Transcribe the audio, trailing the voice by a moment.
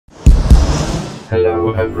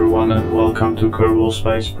Hello everyone and welcome to Kerbal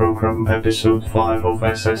Space Program, episode 5 of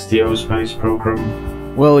SSTO Space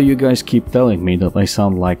Program. Well, you guys keep telling me that I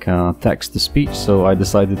sound like a text-to-speech, so I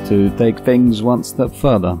decided to take things one step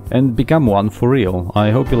further and become one for real.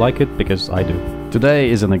 I hope you like it, because I do. Today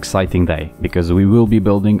is an exciting day, because we will be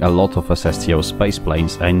building a lot of SSTO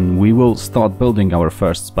spaceplanes and we will start building our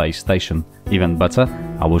first space station. Even better,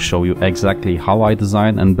 I will show you exactly how I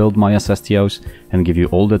design and build my SSTOs and give you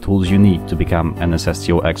all the tools you need to become an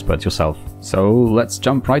SSTO expert yourself. So let's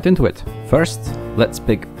jump right into it. First, let's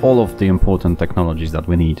pick all of the important technologies that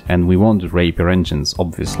we need, and we want Rapier engines,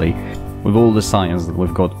 obviously. With all the science that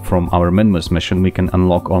we've got from our Minmus mission, we can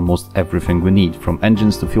unlock almost everything we need, from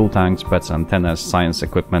engines to fuel tanks, better antennas, science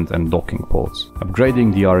equipment and docking ports.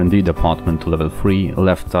 Upgrading the R&D department to level 3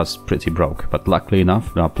 left us pretty broke, but luckily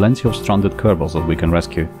enough there are plenty of stranded Kerbals that we can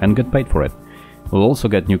rescue and get paid for it. We'll also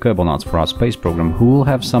get new Kerbonauts for our space program who will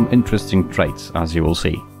have some interesting traits, as you will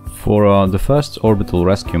see. For the first orbital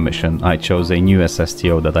rescue mission, I chose a new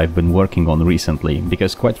SSTO that I've been working on recently,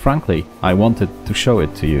 because quite frankly, I wanted to show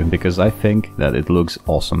it to you, because I think that it looks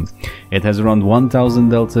awesome. It has around 1000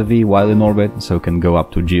 delta V while in orbit, so can go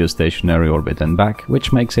up to geostationary orbit and back,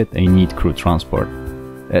 which makes it a neat crew transport.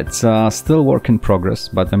 It's still work in progress,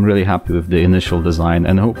 but I'm really happy with the initial design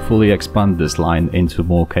and hopefully expand this line into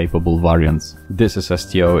more capable variants. This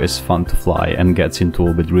SSTO is fun to fly and gets into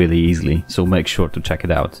orbit really easily, so make sure to check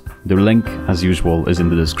it out. The link, as usual, is in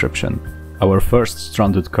the description. Our first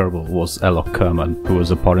stranded Kerbal was Kerbin, who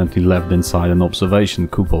was apparently left inside an observation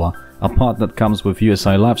cupola, a part that comes with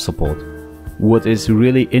USI life support. What is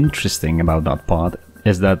really interesting about that part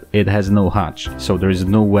is that it has no hatch, so there is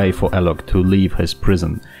no way for Elok to leave his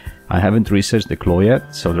prison. I haven't researched the claw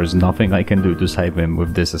yet, so there's nothing I can do to save him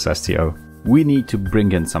with this SSTO. We need to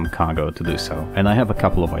bring in some cargo to do so, and I have a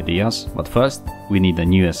couple of ideas, but first we need a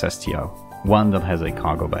new SSTO, one that has a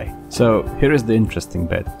cargo bay. So here is the interesting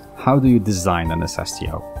bit. How do you design an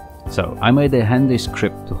SSTO? So I made a handy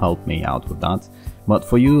script to help me out with that, but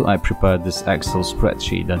for you I prepared this Excel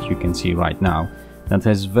spreadsheet that you can see right now, that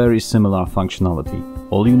has very similar functionality.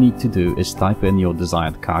 All you need to do is type in your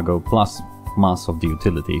desired cargo plus mass of the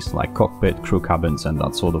utilities like cockpit, crew cabins and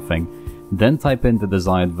that sort of thing. Then type in the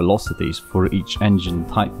desired velocities for each engine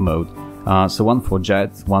type mode. So one for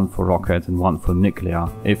jet, one for rocket and one for nuclear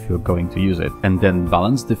if you're going to use it. And then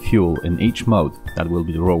balance the fuel in each mode, that will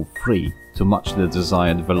be row 3, to match the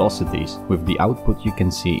desired velocities with the output you can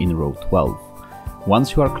see in row 12.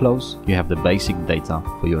 Once you are close, you have the basic data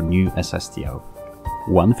for your new SSTO.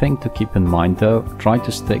 One thing to keep in mind though, try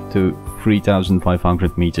to stick to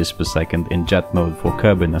 3500 meters per second in jet mode for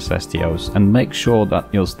Kerbin SSTOs and make sure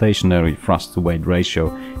that your stationary thrust to weight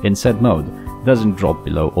ratio in said mode doesn't drop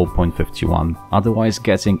below 0.51, otherwise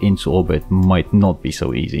getting into orbit might not be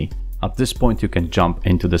so easy. At this point you can jump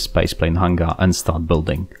into the spaceplane hangar and start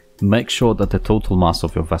building. Make sure that the total mass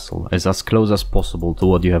of your vessel is as close as possible to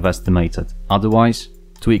what you have estimated, otherwise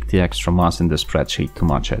tweak the extra mass in the spreadsheet to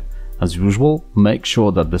match it. As usual, make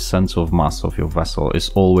sure that the center of mass of your vessel is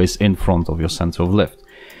always in front of your center of lift.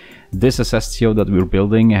 This SSTO that we're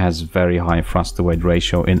building has very high thrust to weight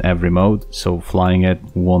ratio in every mode, so flying it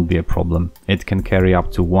won't be a problem. It can carry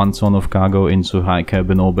up to 1 ton of cargo into high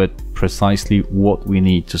Kerbin orbit, precisely what we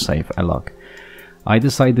need to save Elok. I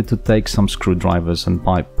decided to take some screwdrivers and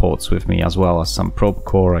pipe ports with me, as well as some probe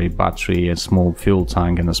core, a battery, a small fuel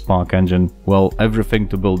tank and a spark engine. Well, everything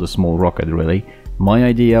to build a small rocket really. My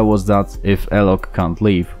idea was that if Elok can't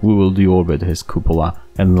leave, we will deorbit his cupola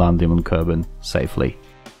and land him on Kerbin safely.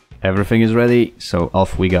 Everything is ready, so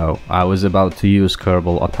off we go. I was about to use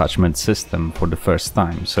Kerbal attachment system for the first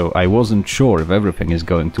time, so I wasn't sure if everything is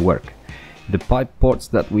going to work. The pipe ports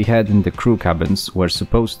that we had in the crew cabins were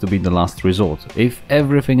supposed to be the last resort. If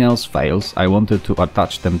everything else fails, I wanted to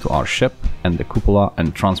attach them to our ship and the cupola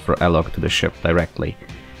and transfer Elok to the ship directly.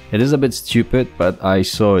 It is a bit stupid, but I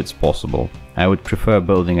saw it's possible. I would prefer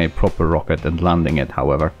building a proper rocket and landing it,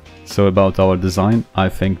 however. So about our design, I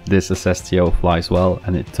think this SSTO flies well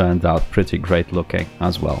and it turned out pretty great looking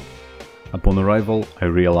as well. Upon arrival, I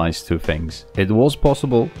realized two things. It was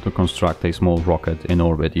possible to construct a small rocket in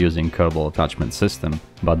orbit using Kerbal attachment system,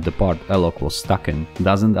 but the part Elok was stuck in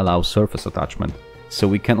doesn't allow surface attachment, so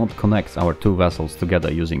we cannot connect our two vessels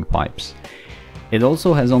together using pipes. It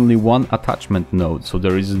also has only one attachment node, so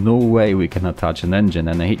there is no way we can attach an engine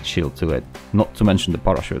and a heat shield to it, not to mention the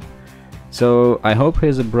parachute. So I hope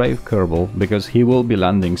he's a brave Kerbal, because he will be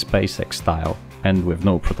landing SpaceX style and with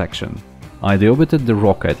no protection. I deorbited the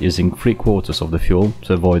rocket using 3/4 of the fuel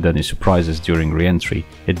to avoid any surprises during reentry.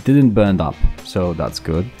 It didn't burn up, so that's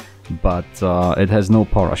good, but it has no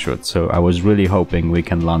parachute, so I was really hoping we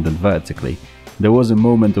can land it vertically. There was a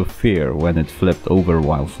moment of fear when it flipped over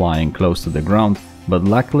while flying close to the ground, but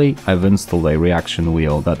luckily I've installed a reaction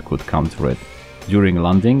wheel that could counter it. During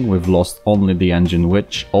landing we've lost only the engine,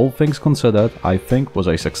 which, all things considered, I think was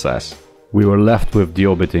a success. We were left with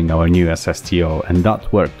deorbiting our new SSTO, and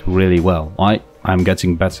that worked really well. I'm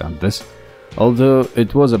getting better at this, although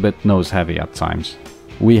it was a bit nose heavy at times.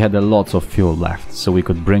 We had a lot of fuel left, so we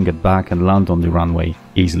could bring it back and land on the runway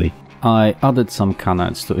easily. I added some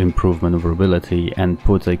canards to improve maneuverability and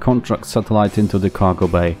put a contract satellite into the cargo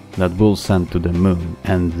bay that will send to the moon,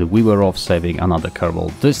 and we were off saving another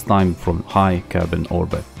Kerbal, this time from high Kerbin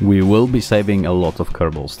orbit. We will be saving a lot of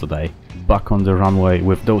Kerbals today. Back on the runway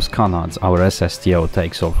with those canards, our SSTO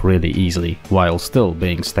takes off really easily, while still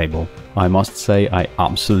being stable. I must say I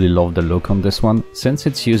absolutely love the look on this one. Since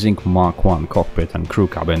it's using Mark 1 cockpit and crew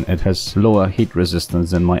cabin, it has lower heat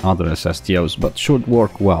resistance than my other SSTOs, but should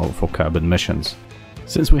work well for Kerbin missions.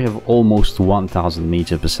 Since we have almost 1000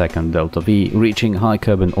 meters per second delta V, reaching high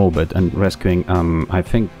Kerbin orbit and rescuing I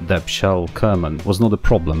think Deb Shell Kerman was not a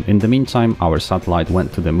problem. In the meantime, our satellite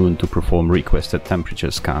went to the moon to perform requested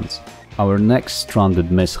temperature scans. Our next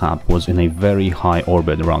stranded mishap was in a very high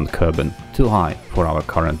orbit around Kerbin, too high for our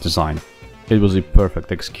current design. It was a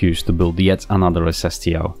perfect excuse to build yet another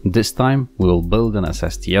SSTO. This time we will build an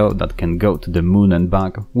SSTO that can go to the moon and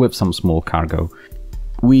back with some small cargo.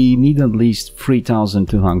 We need at least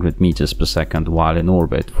 3200 meters per second while in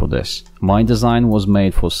orbit for this. My design was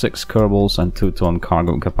made for 6 Kerbals and 2-ton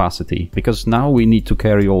cargo capacity, because now we need to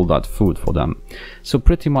carry all that food for them. So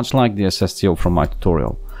pretty much like the SSTO from my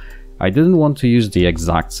tutorial. I didn't want to use the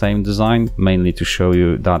exact same design, mainly to show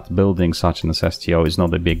you that building such an SSTO is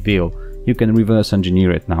not a big deal. You can reverse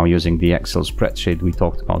engineer it now using the Excel spreadsheet we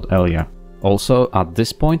talked about earlier. Also, at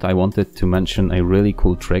this point I wanted to mention a really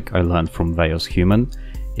cool trick I learned from Veos Human.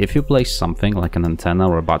 If you place something like an antenna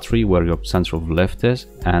or a battery where your center of lift is,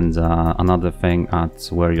 and another thing at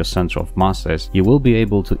where your center of mass is, you will be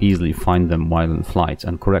able to easily find them while in flight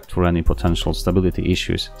and correct for any potential stability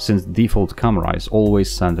issues, since the default camera is always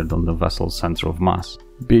centered on the vessel's center of mass.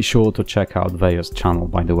 Be sure to check out Veos' channel,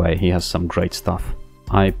 by the way, he has some great stuff.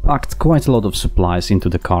 I packed quite a lot of supplies into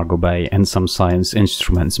the cargo bay and some science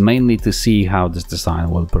instruments, mainly to see how this design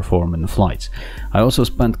will perform in flight. I also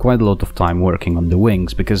spent quite a lot of time working on the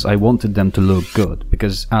wings because I wanted them to look good,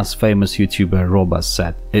 because as famous YouTuber Robas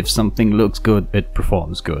said, if something looks good, it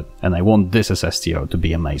performs good, and I want this SSTO to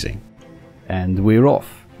be amazing. And we're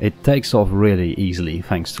off. It takes off really easily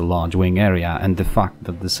thanks to large wing area and the fact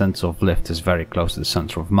that the center of lift is very close to the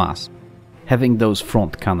center of mass. Having those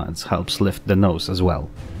front canards helps lift the nose as well.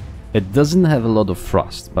 It doesn't have a lot of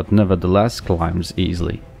thrust, but nevertheless climbs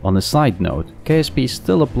easily. On a side note, KSP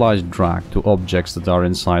still applies drag to objects that are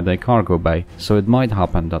inside a cargo bay, so it might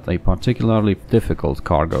happen that a particularly difficult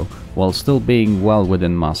cargo, while still being well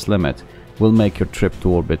within mass limit, will make your trip to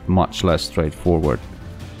orbit much less straightforward.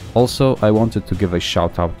 Also, I wanted to give a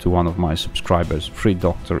shout out to one of my subscribers,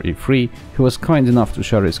 FreeDoctorE3, who was kind enough to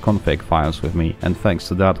share his config files with me, and thanks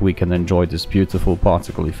to that we can enjoy this beautiful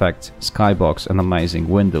particle effect, skybox and amazing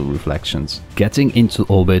window reflections. Getting into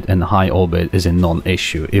orbit and high orbit is a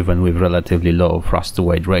non-issue, even with relatively low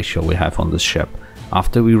thrust-to-weight ratio we have on this ship.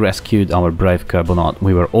 After we rescued our brave Kerbonaut,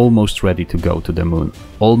 we were almost ready to go to the moon.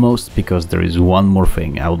 Almost, because there is one more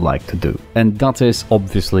thing I would like to do. And that is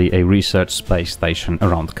obviously a research space station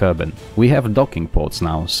around Kerbin. We have docking ports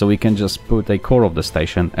now, so we can just put a core of the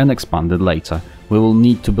station and expand it later. We will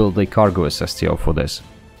need to build a cargo SSTO for this.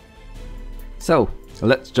 So,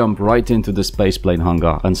 let's jump right into the spaceplane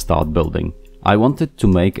hangar and start building. I wanted to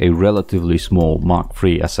make a relatively small Mark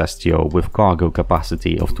III SSTO with cargo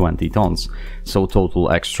capacity of 20 tons, so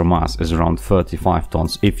total extra mass is around 35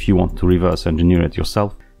 tons if you want to reverse engineer it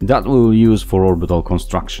yourself. That we will use for orbital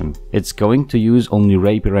construction. It's going to use only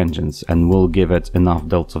Rapier engines and will give it enough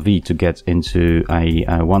delta V to get into a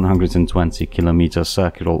 120 km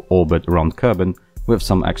circular orbit around Kerbin with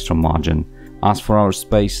some extra margin. As for our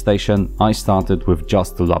space station, I started with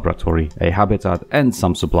just a laboratory, a habitat and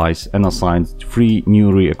some supplies, and assigned 3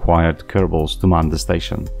 newly acquired Kerbals to man the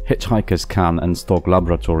station. Hitchhiker's Can and Stock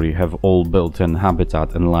Laboratory have all built-in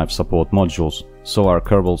habitat and life support modules, so our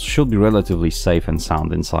Kerbals should be relatively safe and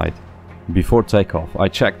sound inside. Before takeoff, I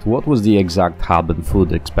checked what was the exact hub and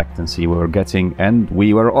food expectancy we were getting, and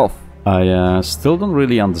we were off. I still don't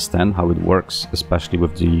really understand how it works, especially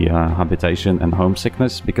with the habitation and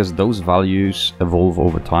homesickness, because those values evolve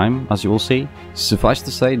over time, as you will see. Suffice to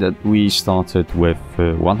say that we started with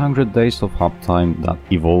 100 days of hub time that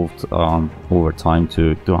evolved over time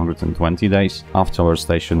to 220 days after our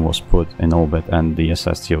station was put in orbit and the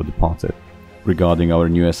SSTO departed. Regarding our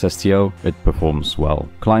new SSTO, it performs well.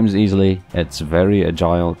 Climbs easily, it's very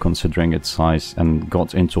agile considering its size, and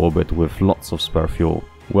got into orbit with lots of spare fuel.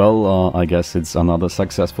 Well, I guess it's another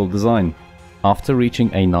successful design. After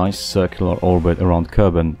reaching a nice circular orbit around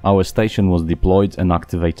Kerbin, our station was deployed and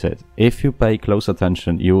activated. If you pay close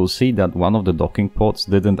attention, you will see that one of the docking ports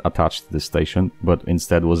didn't attach to the station, but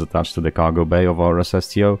instead was attached to the cargo bay of our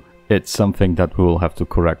SSTO. It's something that we will have to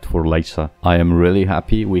correct for later. I am really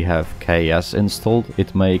happy we have KS installed.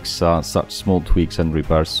 It makes such small tweaks and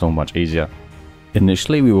repairs so much easier.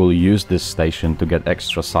 Initially we will use this station to get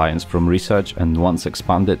extra science from research, and once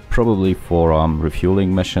expanded probably for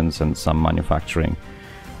refueling missions and some manufacturing.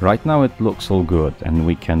 Right now it looks all good and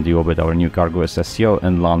we can deorbit our new cargo SSTO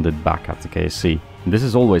and land it back at the KSC. This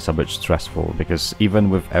is always a bit stressful because even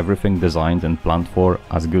with everything designed and planned for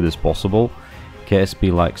as good as possible,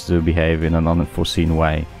 KSP likes to behave in an unforeseen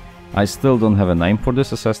way. I still don't have a name for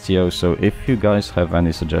this SSTO, so if you guys have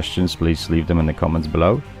any suggestions, please leave them in the comments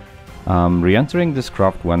below. Re-entering this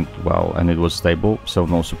craft went well and it was stable, so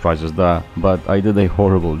no surprises there, but I did a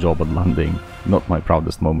horrible job at landing, not my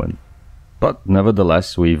proudest moment. But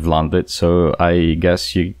nevertheless, we've landed, so I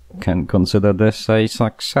guess you can consider this a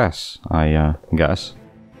success, I guess.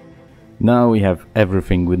 Now we have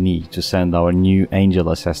everything we need to send our new Angel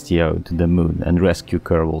SSTO to the moon and rescue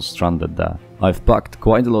Kerbal stranded there. I've packed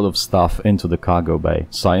quite a lot of stuff into the cargo bay,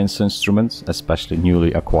 science instruments, especially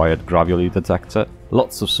newly acquired gravity detector,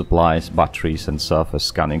 lots of supplies, batteries and surface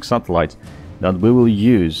scanning satellites that we will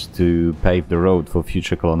use to pave the road for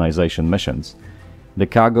future colonization missions. The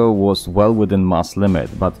cargo was well within mass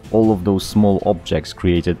limit, but all of those small objects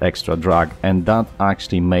created extra drag, and that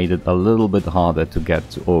actually made it a little bit harder to get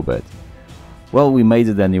to orbit. Well, we made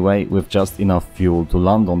it anyway, with just enough fuel to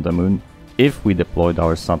land on the moon if we deployed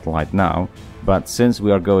our satellite now, but since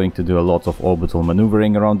we are going to do a lot of orbital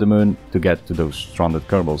maneuvering around the moon to get to those stranded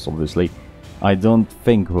Kerbals obviously, I don't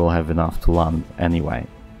think we'll have enough to land anyway.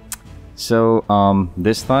 So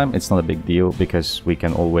this time it's not a big deal because we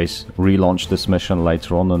can always relaunch this mission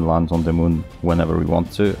later on and land on the moon whenever we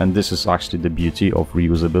want to, and this is actually the beauty of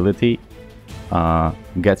reusability.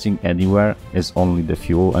 Getting anywhere is only the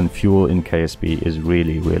fuel, and fuel in KSP is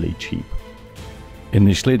really cheap.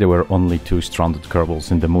 Initially there were only 2 stranded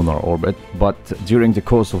Kerbals in the lunar orbit, but during the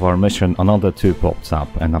course of our mission another 2 popped up,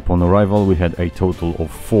 and upon arrival we had a total of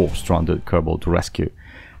 4 stranded Kerbal to rescue.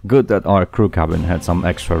 Good that our crew cabin had some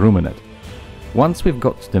extra room in it. Once we've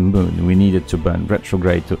got to the moon, we needed to burn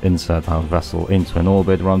retrograde to insert our vessel into an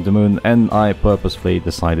orbit around the moon, and I purposefully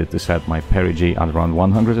decided to set my perigee at around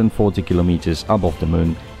 140 kilometers above the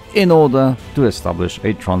moon in order to establish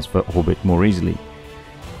a transfer orbit more easily.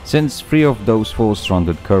 Since 3 of those 4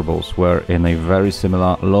 stranded Kerbals were in a very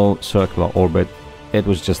similar low circular orbit, it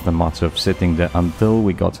was just a matter of sitting there until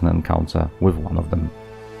we got an encounter with one of them.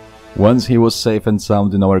 Once he was safe and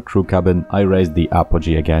sound in our crew cabin, I raised the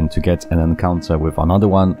apogee again to get an encounter with another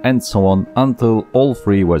one, and so on until all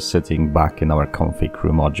 3 were sitting back in our comfy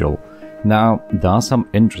crew module. Now, there are some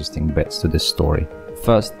interesting bits to this story.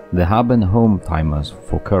 First, the hub and home timers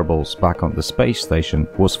for Kerbals back on the space station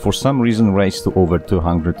was for some reason raised to over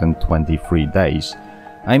 223 days.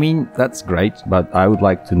 I mean, that's great, but I would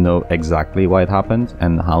like to know exactly why it happened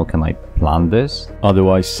and how can I plan this.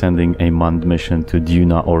 Otherwise, sending a manned mission to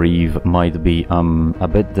Duna or Eve might be a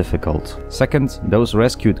bit difficult. Second, those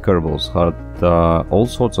rescued Kerbals had all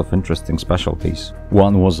sorts of interesting specialties.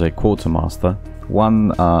 One was a quartermaster,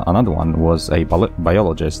 another one was a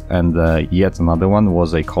biologist, and yet another one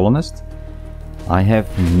was a colonist. I have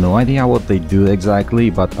no idea what they do exactly,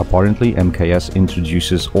 but apparently MKS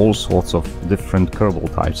introduces all sorts of different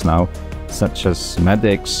Kerbal types now, such as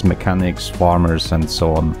medics, mechanics, farmers and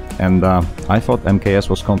so on. And I thought MKS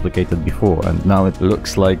was complicated before, and now it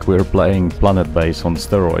looks like we're playing Planet Base on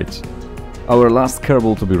steroids. Our last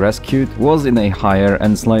Kerbal to be rescued was in a higher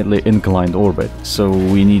and slightly inclined orbit, so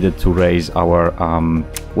we needed to raise our,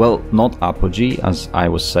 well, not apogee, as I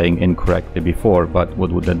was saying incorrectly before, but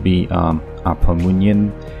what would that be?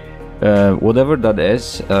 Apomunion, whatever that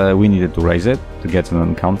is, we needed to raise it to get an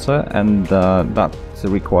encounter, and that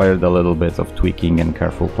required a little bit of tweaking and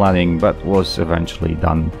careful planning, but was eventually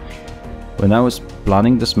done. When I was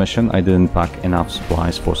planning this mission, I didn't pack enough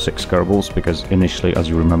supplies for 6 Kerbals because initially, as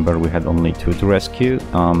you remember, we had only 2 to rescue,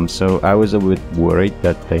 so I was a bit worried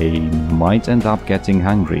that they might end up getting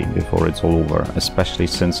hungry before it's all over, especially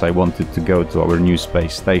since I wanted to go to our new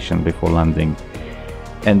space station before landing.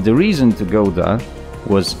 And the reason to go there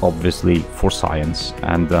was obviously for science,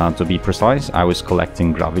 and to be precise, I was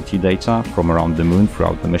collecting gravity data from around the moon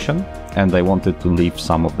throughout the mission, and I wanted to leave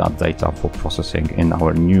some of that data for processing in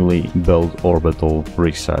our newly built orbital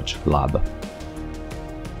research lab.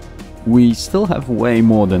 We still have way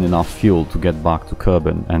more than enough fuel to get back to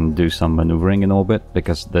Kerbin and do some maneuvering in orbit,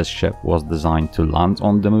 because this ship was designed to land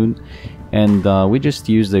on the moon, and we just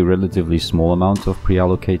used a relatively small amount of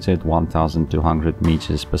pre-allocated 1200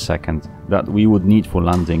 meters per second that we would need for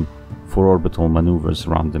landing for orbital maneuvers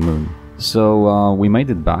around the moon. So we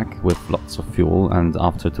made it back with lots of fuel, and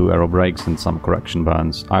after 2 aero brakes and some correction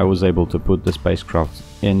burns, I was able to put the spacecraft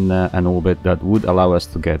in an orbit that would allow us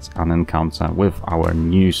to get an encounter with our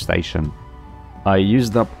new station. I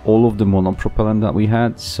used up all of the monopropellant that we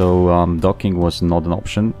had, so docking was not an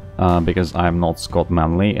option, because I'm not Scott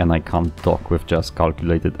Manley and I can't dock with just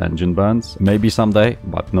calculated engine burns. Maybe someday,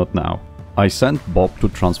 but not now. I sent Bob to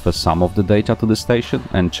transfer some of the data to the station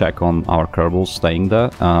and check on our Kerbal staying there.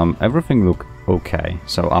 Everything looked okay,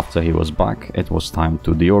 so after he was back, it was time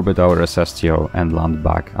to deorbit our SSTO and land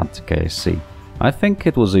back at KSC. I think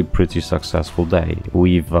it was a pretty successful day.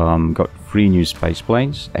 We've got 3 new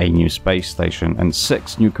spaceplanes, a new space station and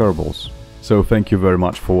 6 new Kerbals. So thank you very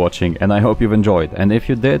much for watching, and I hope you've enjoyed, and if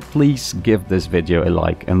you did, please give this video a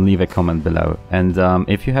like and leave a comment below, and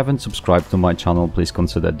if you haven't subscribed to my channel, please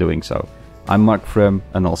consider doing so. I'm Mark Thrimm,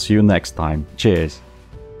 and I'll see you next time. Cheers!